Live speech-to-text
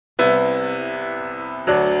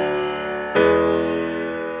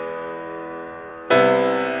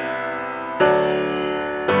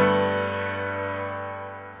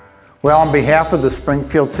Well, on behalf of the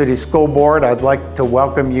Springfield City School Board, I'd like to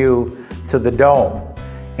welcome you to the Dome.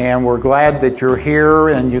 And we're glad that you're here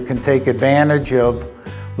and you can take advantage of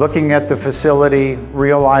looking at the facility,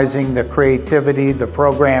 realizing the creativity, the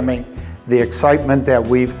programming, the excitement that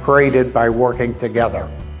we've created by working together.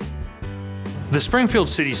 The Springfield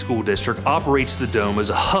City School District operates the Dome as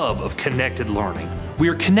a hub of connected learning. We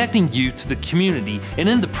are connecting youth to the community, and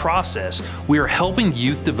in the process, we are helping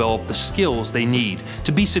youth develop the skills they need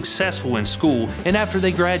to be successful in school and after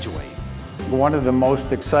they graduate. One of the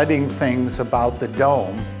most exciting things about the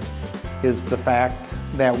Dome is the fact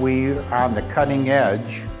that we are on the cutting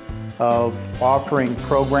edge of offering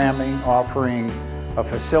programming, offering a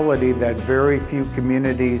facility that very few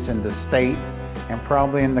communities in the state and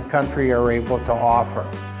probably in the country are able to offer.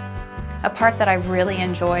 A part that I really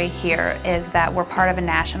enjoy here is that we're part of a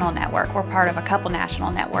national network. We're part of a couple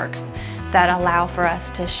national networks that allow for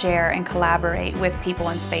us to share and collaborate with people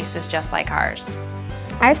in spaces just like ours.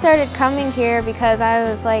 I started coming here because I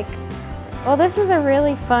was like, well, this is a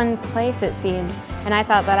really fun place, it seemed, and I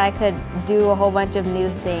thought that I could do a whole bunch of new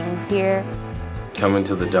things here. Coming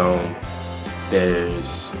to the Dome,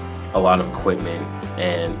 there's a lot of equipment,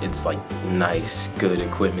 and it's like nice, good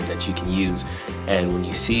equipment that you can use. And when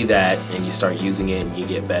you see that and you start using it and you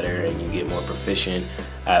get better and you get more proficient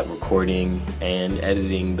at recording and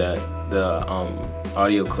editing the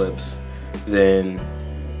audio clips, then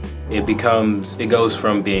it goes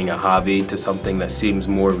from being a hobby to something that seems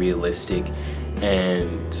more realistic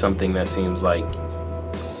and something that seems like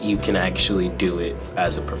you can actually do it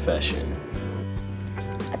as a profession.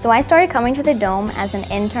 So I started coming to the Dome as an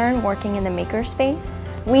intern working in the MakerSpace.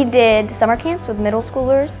 We did summer camps with middle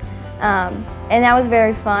schoolers, and that was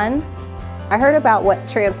very fun. I heard about what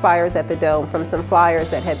transpires at the Dome from some flyers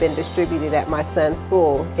that had been distributed at my son's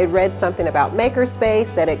school. It read something about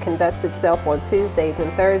MakerSpace, that it conducts itself on Tuesdays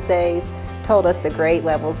and Thursdays, told us the grade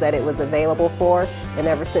levels that it was available for, and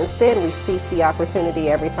ever since then we seized the opportunity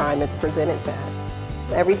every time it's presented to us.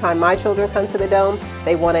 Every time my children come to the Dome,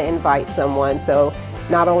 they want to invite someone. So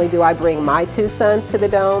not only do I bring my two sons to the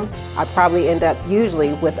Dome, I probably end up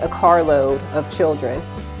usually with a carload of children.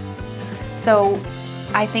 So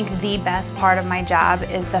I think the best part of my job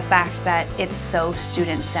is the fact that it's so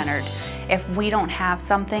student-centered. If we don't have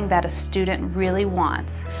something that a student really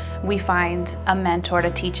wants, we find a mentor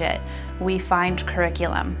to teach it. We find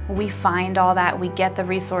curriculum. We find all that. We get the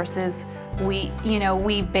resources. We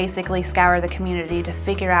basically scour the community to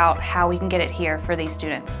figure out how we can get it here for these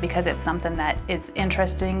students because it's something that is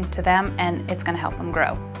interesting to them and it's going to help them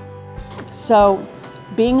grow. So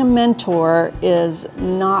being a mentor is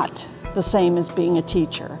not the same as being a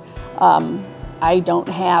teacher. I don't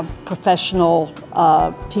have professional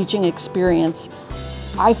teaching experience.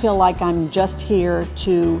 I feel like I'm just here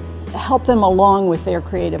to help them along with their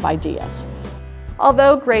creative ideas.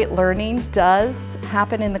 Although great learning does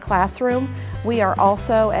happen in the classroom, we are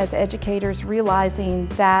also, as educators, realizing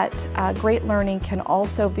that great learning can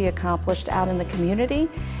also be accomplished out in the community,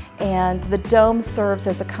 and the Dome serves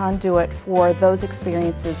as a conduit for those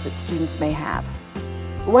experiences that students may have.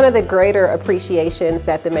 One of the greater appreciations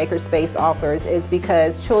that the MakerSpace offers is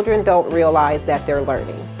because children don't realize that they're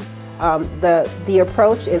learning. The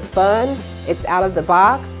approach is fun, it's out of the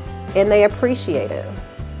box, and they appreciate it.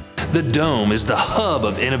 The Dome is the hub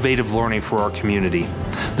of innovative learning for our community.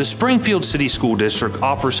 The Springfield City School District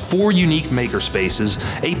offers 4 unique makerspaces,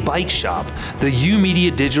 a bike shop, the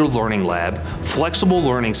YOUmedia Digital Learning Lab, flexible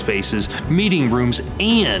learning spaces, meeting rooms,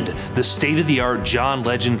 and the state-of-the-art John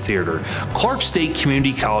Legend Theater. Clark State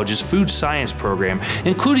Community College's food science program,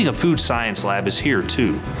 including a food science lab, is here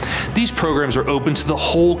too. These programs are open to the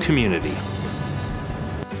whole community.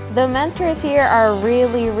 The mentors here are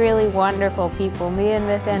really, really wonderful people. Me and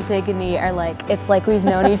Miss Antigone are it's like we've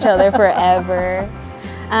known each other forever.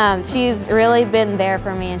 She's really been there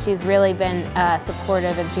for me, and she's really been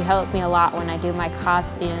supportive, and she helps me a lot when I do my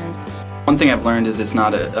costumes. One thing I've learned is it's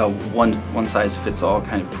not a one-size-fits-all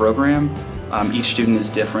kind of program. Each student is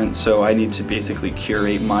different, so I need to basically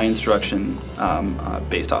curate my instruction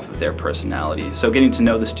based off of their personality. So getting to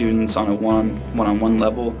know the students on a one-on-one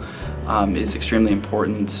level is extremely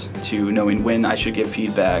important to knowing when I should give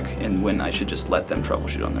feedback and when I should just let them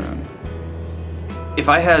troubleshoot on their own. If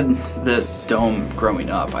I had the Dome growing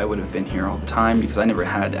up, I would have been here all the time because I never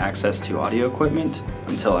had access to audio equipment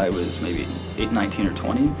until I was maybe 19 or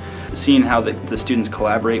 20. Seeing how the students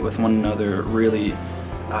collaborate with one another really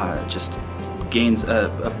just gains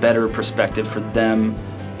a better perspective for them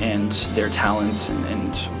and their talents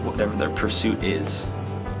and whatever their pursuit is.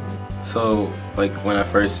 So, like, when I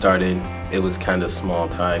first started, it was kind of small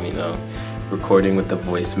time, you know, recording with the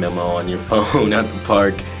voice memo on your phone at the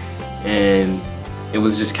park. and it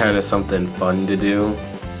was just kind of something fun to do.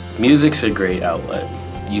 Music's a great outlet.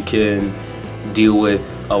 You can deal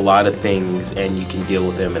with a lot of things and you can deal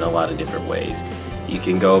with them in a lot of different ways. You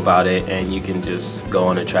can go about it and you can just go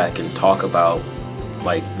on a track and talk about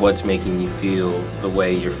like what's making you feel the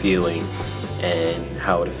way you're feeling and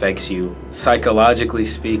how it affects you. Psychologically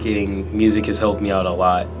speaking, music has helped me out a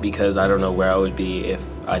lot because I don't know where I would be if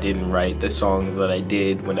I didn't write the songs that I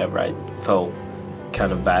did whenever I felt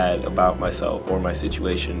kind of bad about myself or my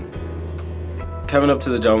situation. Coming up to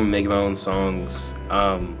the Dome and making my own songs,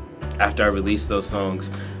 after I release those songs,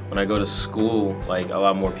 when I go to school, like a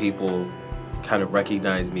lot more people kind of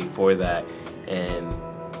recognize me for that, and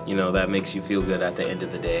you know, that makes you feel good at the end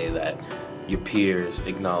of the day that your peers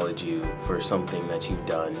acknowledge you for something that you've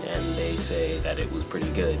done and they say that it was pretty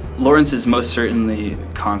good. Lawrence is most certainly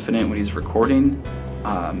confident when he's recording,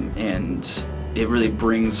 and it really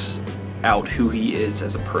brings out who he is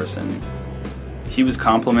as a person. He was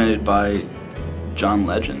complimented by John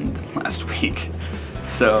Legend last week,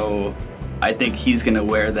 so I think he's going to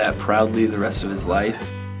wear that proudly the rest of his life.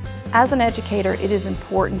 As an educator, it is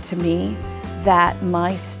important to me that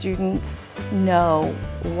my students know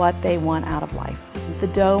what they want out of life. The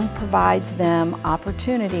Dome provides them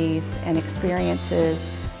opportunities and experiences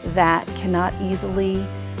that cannot easily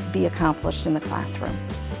be accomplished in the classroom.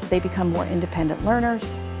 They become more independent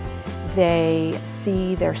learners. They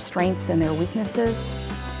see their strengths and their weaknesses.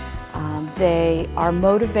 They are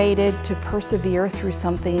motivated to persevere through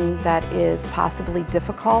something that is possibly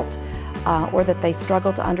difficult or that they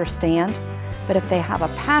struggle to understand. But if they have a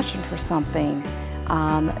passion for something,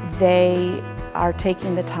 they are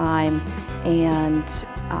taking the time and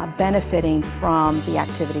benefiting from the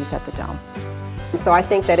activities at the Dome. So I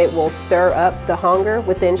think that it will stir up the hunger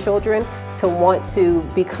within children to want to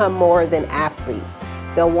become more than athletes.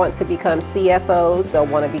 They'll want to become CFOs, they'll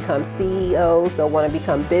want to become CEOs, they'll want to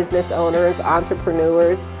become business owners,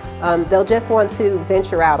 entrepreneurs. They'll just want to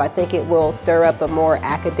venture out. I think it will stir up a more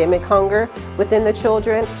academic hunger within the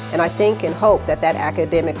children, and I think and hope that that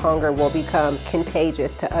academic hunger will become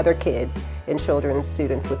contagious to other kids and children and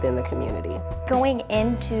students within the community. Going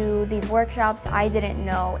into these workshops, I didn't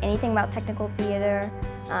know anything about technical theater.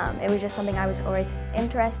 It was just something I was always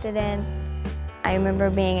interested in. I remember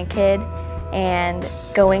being a kid and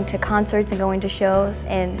going to concerts and going to shows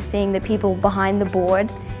and seeing the people behind the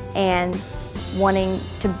board and wanting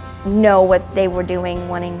to know what they were doing,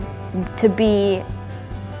 wanting to be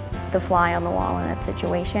the fly on the wall in that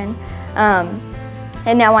situation.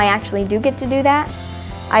 And now I actually do get to do that.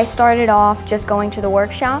 I started off just going to the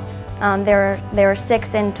workshops. There are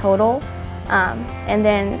 6 in total. And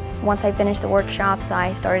then once I finished the workshops,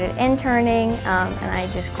 I started interning, and I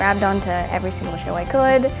just grabbed onto every single show I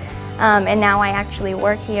could. And now I actually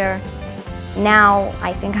work here. Now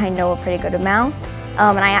I think I know a pretty good amount.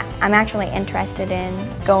 And I'm actually interested in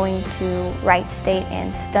going to Wright State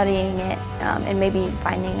and studying it and maybe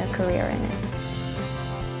finding a career in it.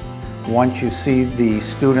 Once you see the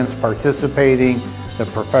students participating, the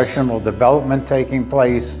professional development taking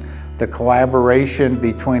place, the collaboration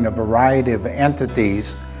between a variety of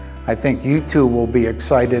entities, I think you too will be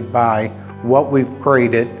excited by what we've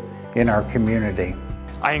created in our community.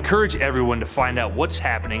 I encourage everyone to find out what's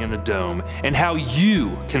happening in the Dome and how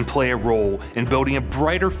you can play a role in building a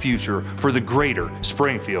brighter future for the greater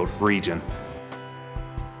Springfield region.